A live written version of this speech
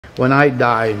When I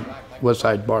die,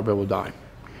 Westside Barbell will die.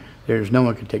 There's no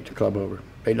one can take the club over.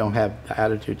 They don't have the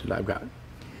attitude that I've got.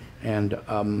 And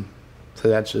so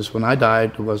that's just, when I die,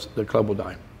 the club will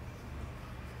die.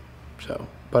 So,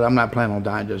 but I'm not planning on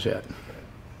dying just yet.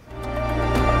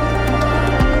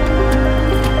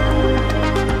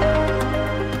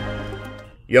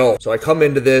 Yo, so I come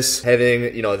into this having,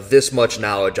 this much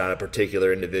knowledge on a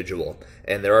particular individual.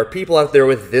 And there are people out there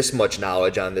with this much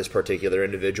knowledge on this particular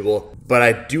individual. But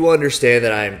I do understand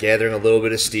that I am gathering a little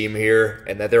bit of steam here,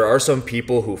 and that there are some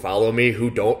people who follow me who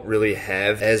don't really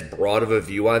have as broad of a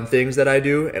view on things that I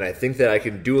do. And I think that I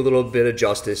can do a little bit of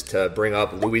justice to bring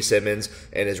up Louie Simmons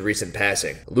and his recent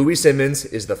passing. Louie Simmons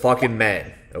is the fucking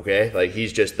man, okay? Like,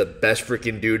 he's just the best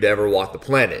freaking dude to ever walk the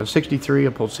planet. At 63,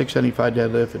 I pulled 675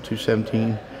 deadlift at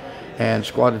 217 and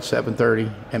squatted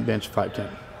 730 and benched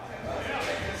 510.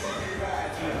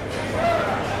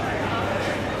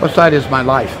 Westside is my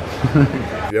life.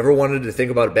 If you ever wanted to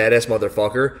think about a badass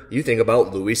motherfucker, you think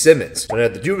about Louie Simmons.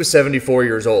 When the dude was 74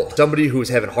 years old, somebody who was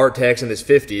having heart attacks in his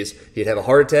 50s, he'd have a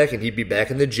heart attack and he'd be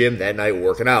back in the gym that night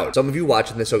working out. Some of you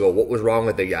watching this will go, what was wrong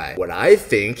with the guy? What I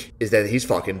think is that he's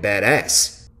fucking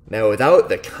badass. Now, without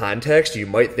the context, you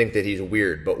might think that he's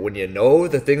weird, but when you know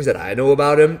the things that I know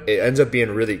about him, it ends up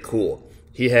being really cool.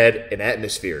 He had an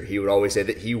atmosphere. He would always say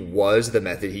that he was the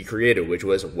method he created, which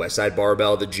was Westside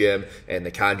Barbell, the gym, and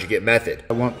the conjugate method.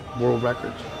 I want world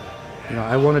records.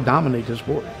 I want to dominate this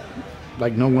sport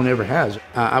like no one ever has.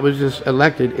 I was just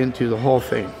elected into the Hall of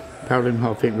Fame, Powerlifting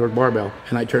Hall of Fame, World Barbell,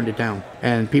 and I turned it down.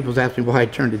 And people's asking why I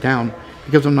turned it down.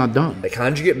 Because I'm not done. The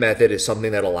conjugate method is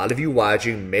something that a lot of you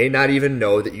watching may not even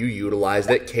know that you utilize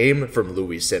that came from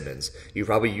Louie Simmons. You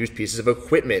probably use pieces of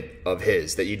equipment of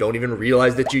his that you don't even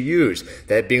realize that you use.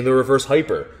 That being the reverse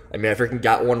hyper. I mean, I freaking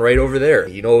got one right over there.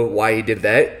 You know why he did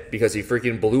that? Because he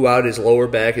freaking blew out his lower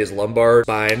back, his lumbar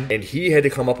spine, and he had to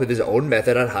come up with his own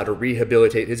method on how to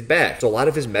rehabilitate his back. So a lot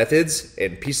of his methods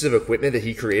and pieces of equipment that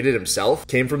he created himself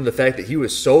came from the fact that he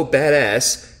was so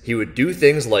badass, he would do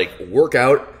things like work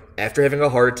out. After having a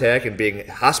heart attack and being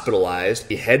hospitalized,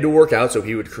 he had to work out, so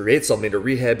he would create something to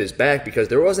rehab his back because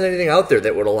there wasn't anything out there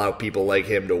that would allow people like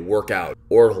him to work out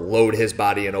or load his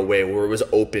body in a way where it was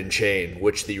open chain,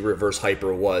 which the reverse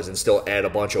hyper was, and still add a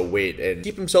bunch of weight and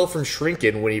keep himself from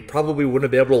shrinking when he probably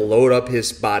wouldn't be able to load up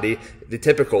his body the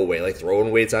typical way, like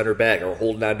throwing weights on her back or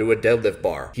holding onto a deadlift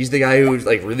bar. He's the guy who's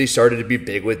really started to be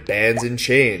big with bands and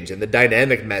chains and the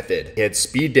dynamic method. He had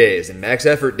speed days and max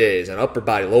effort days and upper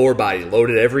body, lower body,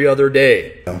 loaded every other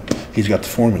day. He's got the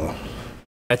formula.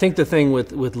 I think the thing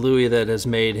with Louie that has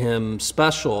made him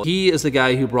special, he is the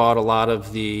guy who brought a lot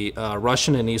of the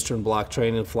Russian and Eastern Bloc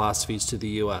training philosophies to the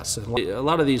U.S. And a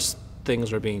lot of these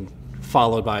things are being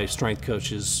followed by strength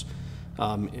coaches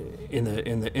in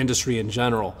the industry in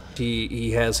general.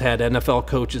 He has had NFL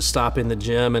coaches stop in the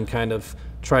gym and kind of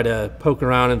try to poke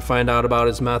around and find out about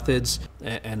his methods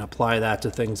and apply that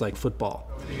to things like football.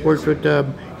 Worked with,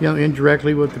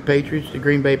 indirectly with the Patriots, the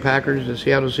Green Bay Packers, the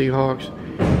Seattle Seahawks,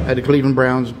 the Cleveland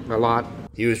Browns a lot.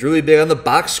 He was really big on the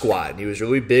box squat. He was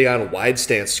really big on wide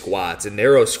stance squats and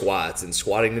narrow squats and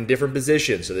squatting in different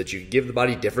positions so that you could give the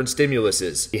body different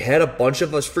stimuluses. He had a bunch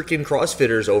of us freaking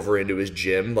CrossFitters over into his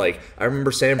gym. Like, I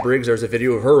remember Sam Briggs, there was a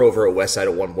video of her over at Westside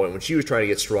at one point when she was trying to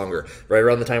get stronger, right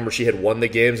around the time where she had won the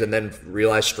games and then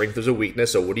realized strength was a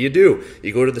weakness. So what do?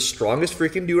 You go to the strongest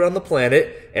freaking dude on the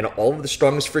planet and all of the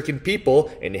strongest freaking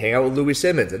people and you hang out with Louie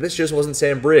Simmons. And this just wasn't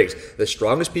Sam Briggs. The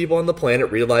strongest people on the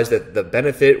planet realized that the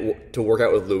benefit to work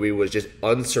out with Louie was just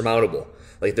unsurmountable.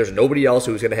 Like, there's nobody else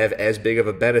who was going to have as big of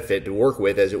a benefit to work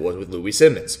with as it was with Louie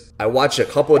Simmons. I watched a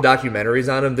couple of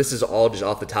documentaries on him. This is all just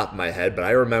off the top of my head, but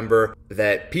I remember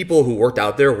that people who worked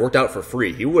out there worked out for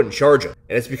free. He wouldn't charge them.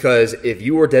 And it's because if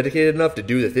you were dedicated enough to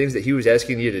do the things that he was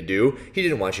asking you to do, he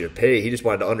didn't want you to pay. He just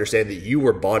wanted to understand that you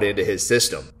were bought into his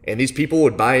system. And these people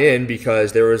would buy in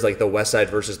because there was like the Westside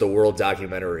versus the World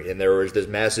documentary, and there was this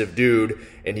massive dude,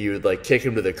 and he would like kick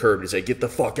him to the curb and say, "Get the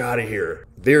fuck out of here."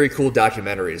 Very cool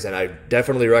documentaries, and I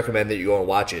definitely recommend that you go and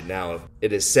watch it. Now,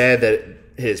 it is sad that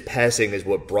his passing is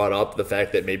what brought up the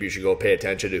fact that maybe you should go pay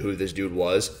attention to who this dude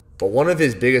was. But one of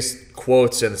his biggest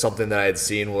quotes and something that I had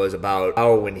seen was about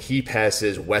how when he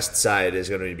passes, Westside is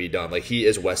going to be done. Like, he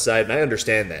is Westside, and I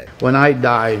understand that. When I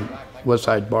die,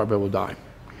 Westside Barbell will die.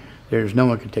 There's no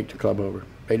one can take the club over.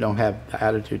 They don't have the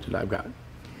attitude that I've got.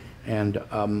 And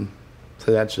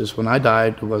so that's just, when I die,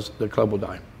 the club will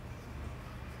die.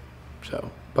 So,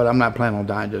 but I'm not planning on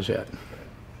dying just yet.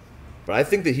 But I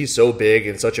think that he's so big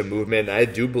in such a movement, and I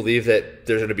do believe that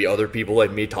there's going to be other people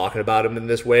like me talking about him in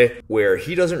this way, where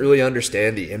he doesn't really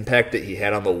understand the impact that he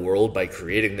had on the world by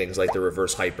creating things like the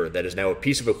reverse hyper that is now a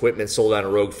piece of equipment sold on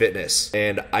Rogue Fitness.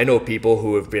 And I know people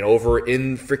who have been over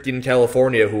in freaking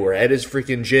California who were at his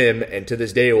freaking gym, and to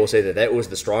this day will say that that was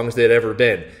the strongest they'd ever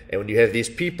been. And when you have these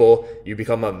people, you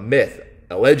become a myth,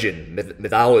 a legend,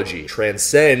 mythology,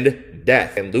 transcend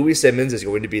death. And Louie Simmons is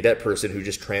going to be that person who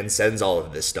just transcends all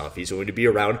of this stuff. He's going to be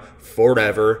around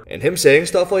forever. And him saying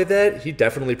stuff like that, he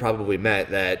definitely probably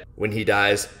meant that when he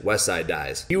dies, Westside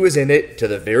dies. He was in it to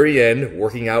the very end,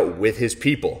 working out with his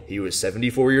people. He was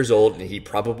 74 years old, and he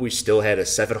probably still had a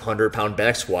 700-pound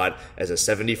back squat as a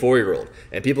 74-year-old.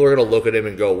 And people are going to look at him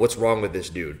and go, what's wrong with this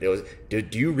dude? It was,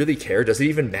 dude, do you really care? Does it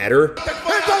even matter?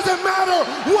 It doesn't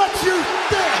matter what you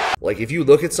think! Like, if you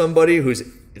look at somebody who's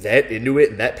that into it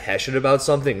and that passionate about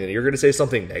something, and you're going to say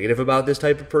something negative about this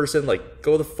type of person, like,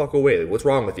 go the fuck away. Like, what's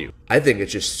wrong with you? I think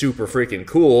it's just super freaking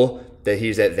cool that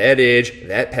he's at that age,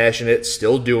 that passionate,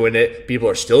 still doing it. People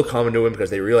are still coming to him because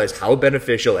they realize how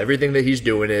beneficial everything that he's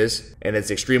doing is, and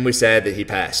it's extremely sad that he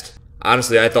passed.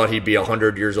 Honestly, I thought he'd be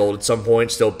 100 years old at some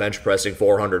point, still bench pressing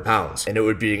 400 pounds. And it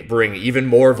would bring even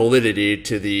more validity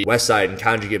to the Westside and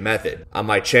conjugate method. On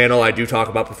my channel, I do talk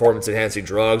about performance-enhancing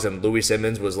drugs, and Louie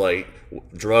Simmons was like,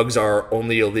 drugs are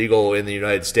only illegal in the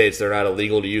United States. They're not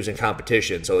illegal to use in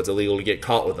competition, so it's illegal to get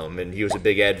caught with them. And he was a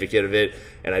big advocate of it.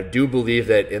 And I do believe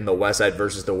that in the Westside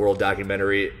versus the World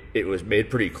documentary, it was made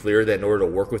pretty clear that in order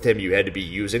to work with him, you had to be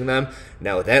using them.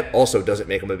 Now, that also doesn't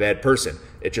make him a bad person.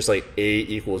 It's just like A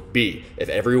equals B. If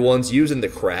everyone's using the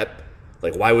crap,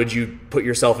 like, why would you put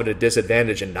yourself at a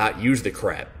disadvantage and not use the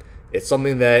crap? It's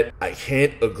something that I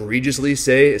can't egregiously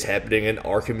say is happening in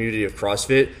our community of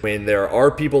CrossFit. When there are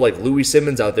people like Louie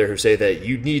Simmons out there who say that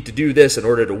you need to do this in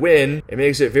order to win, it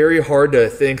makes it very hard to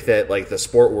think that like the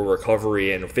sport where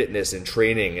recovery and fitness and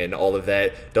training and all of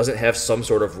that doesn't have some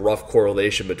sort of rough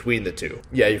correlation between the two.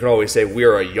 Yeah, you can always say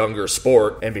we're a younger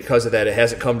sport, and because of that, it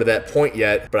hasn't come to that point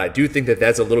yet, but I do think that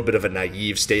that's a little bit of a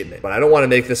naive statement. But I don't want to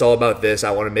make this all about this.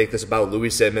 I want to make this about Louie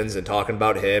Simmons and talking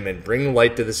about him and bringing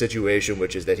light to the situation,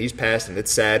 which is that he's passed, and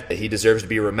it's sad that he deserves to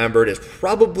be remembered as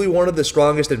probably one of the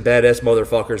strongest and badass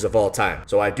motherfuckers of all time.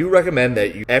 So I do recommend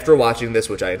that you, after watching this,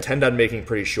 which I intend on making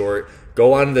pretty short,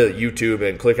 go on the YouTube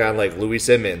and click on like Louie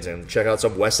Simmons and check out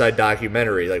some Westside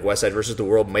documentary. Like Westside versus the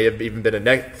World may have even been a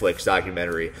Netflix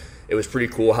documentary. It was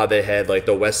pretty cool how they had like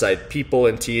the Westside people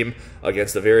and team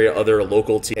against the very other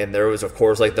local team. And there was, of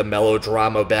course, like the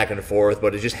melodrama back and forth,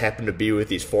 but it just happened to be with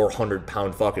these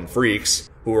 400-pound fucking freaks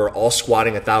who are all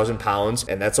squatting 1,000 pounds.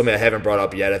 And that's something I haven't brought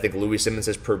up yet. I think Louie Simmons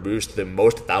has produced the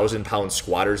most 1,000-pound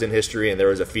squatters in history, and there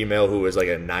was a female who was like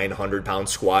a 900-pound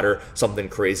squatter, something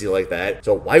crazy like that.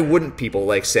 So why wouldn't people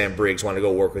like Sam Briggs want to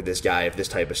go work with this guy if this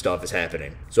type of stuff is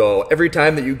happening? So every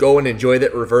time that you go and enjoy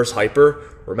that reverse hyper,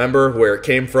 remember where it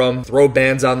came from. Throw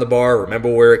bands on the bar.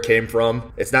 Remember where it came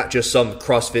from. It's not just some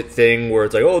CrossFit thing where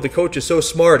it's like, oh, the coach is so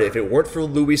smart. If it weren't for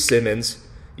Louie Simmons,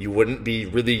 you wouldn't be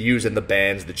really using the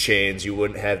bands, the chains. You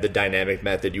wouldn't have the dynamic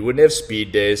method. You wouldn't have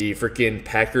speed days. The freaking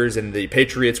Packers and the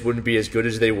Patriots wouldn't be as good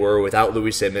as they were without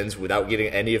Louie Simmons, without getting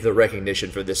any of the recognition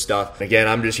for this stuff. Again,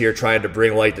 I'm just here trying to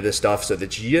bring light to this stuff so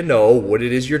that you know what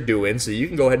it is you're doing, so you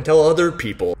can go ahead and tell other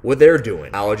people what they're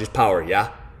doing. Knowledge is power,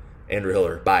 yeah? Andrew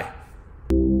Hiller, bye.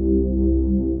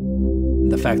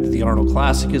 The fact that the Arnold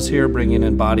Classic is here, bringing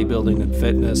in bodybuilding and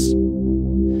fitness,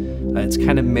 it's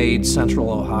kind of made Central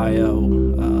Ohio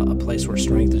a place where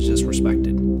strength is just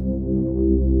respected.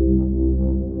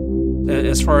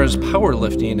 As far as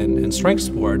powerlifting and strength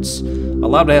sports, a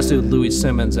lot of it has to do with Louie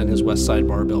Simmons and his Westside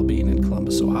Barbell being in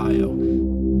Columbus, Ohio.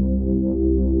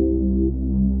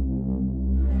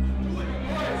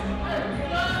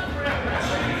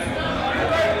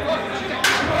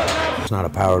 There's not a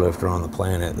powerlifter on the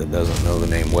planet that doesn't know the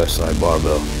name Westside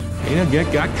Barbell. You know,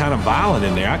 it got kind of violent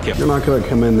in there. You're not going to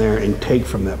come in there and take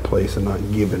from that place and not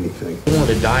give anything. You want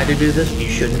to die to do this? You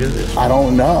shouldn't do this. I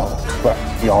don't know, but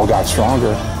y'all got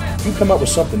stronger. You come up with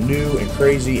something new and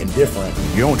crazy and different.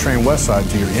 You don't train Westside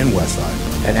till you're in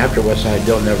Westside. And after Westside,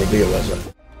 there'll never be a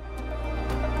Westside.